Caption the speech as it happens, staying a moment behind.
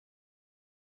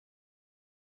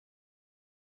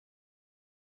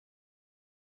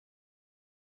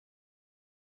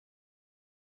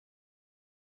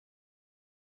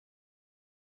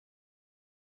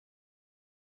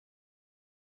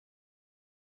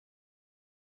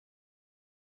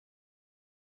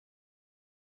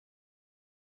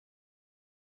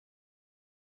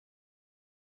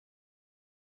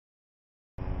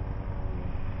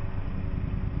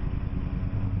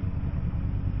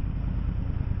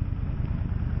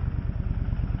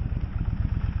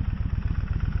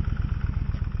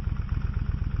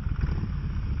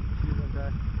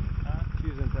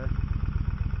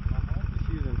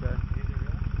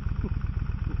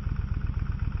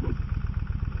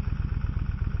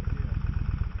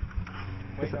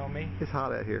Waiting on me? It's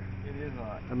hot out here. It is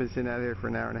hot. I've been sitting out here for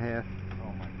an hour and a half.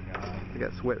 Oh my God. I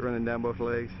got sweat running down both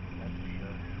legs. That's for sure.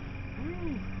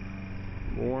 Woo.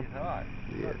 Warm. It's hot.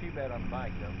 Yeah. Not too bad on the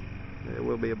bike though. It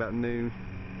will be about noon.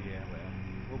 Yeah, well,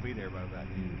 we'll be there by about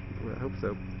noon. Well, I hope so.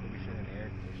 We'll be sitting in the air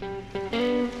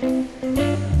conditioning.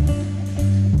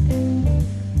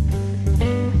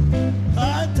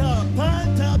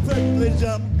 Pine top, please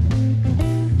up.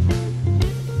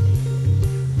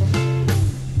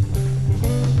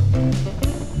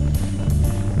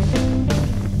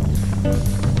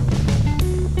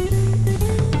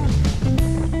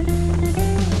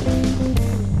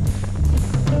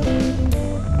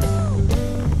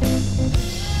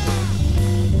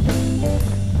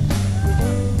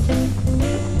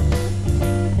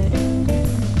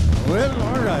 Well,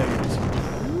 all right.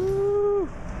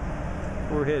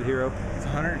 We're ahead, Hero. It's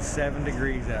 107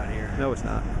 degrees out here. No, it's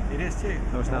not. It is too.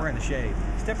 No, it's not. We're in the shade.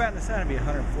 Step out in the sun, it'll be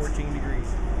 114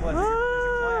 degrees. Well, there's a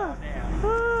cloud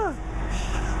now.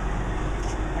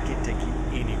 I can't take you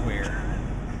anywhere.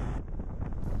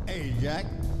 Hey, Jack.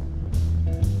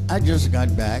 I just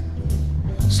got back.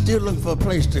 Still looking for a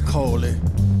place to call the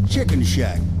Chicken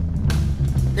Shack.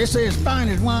 They say it's fine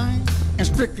as wine and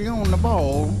strictly on the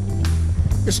ball.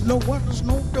 It's no windows,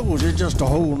 no doors, it's just a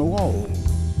hole in the wall.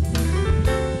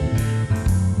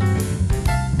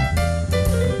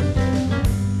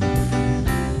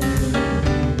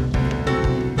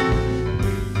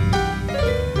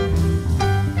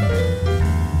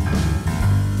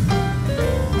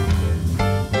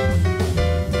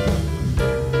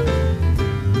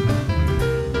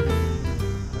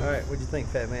 Alright, what'd you think,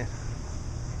 Fat Man?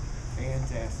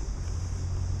 Fantastic.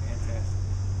 Fantastic.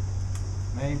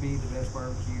 Maybe the best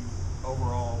barbecue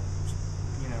overall,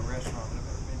 restaurant that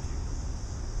I've ever been to.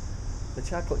 The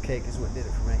chocolate cake is what did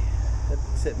it for me. That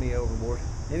set me overboard.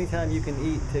 Anytime you can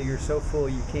eat till you're so full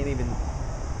you can't even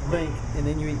think, and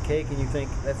then you eat cake and you think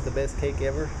that's the best cake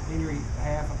ever. Then you eat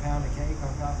half a pound of cake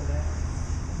on top of that.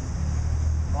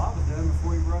 Well, I was done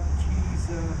before you brought the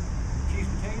cheese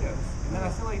potatoes. And then I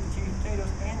still ate the cheese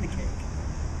potatoes and the cake.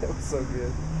 That was so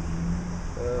good.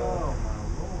 Oh my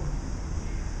Lord.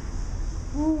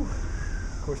 Whew.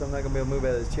 Of course, I'm not going to be able to move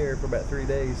out of this chair for about 3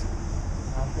 days.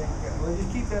 I think, well,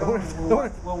 just keep that on.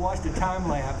 We'll watch the time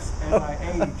lapse as I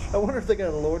age. I wonder if they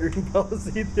got a loitering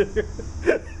policy there.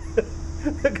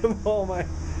 I come haul my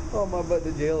butt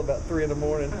to jail about 3 in the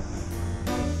morning.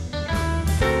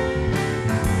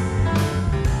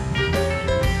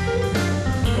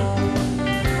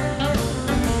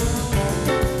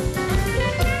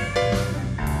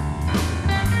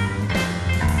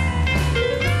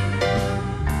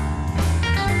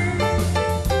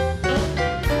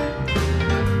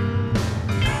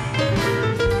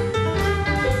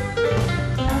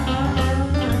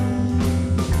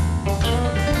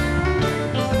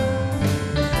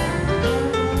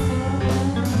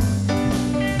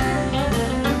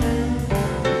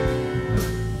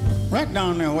 Right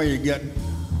down there where you get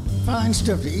fine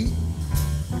stuff to eat,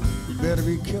 you better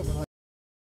be careful.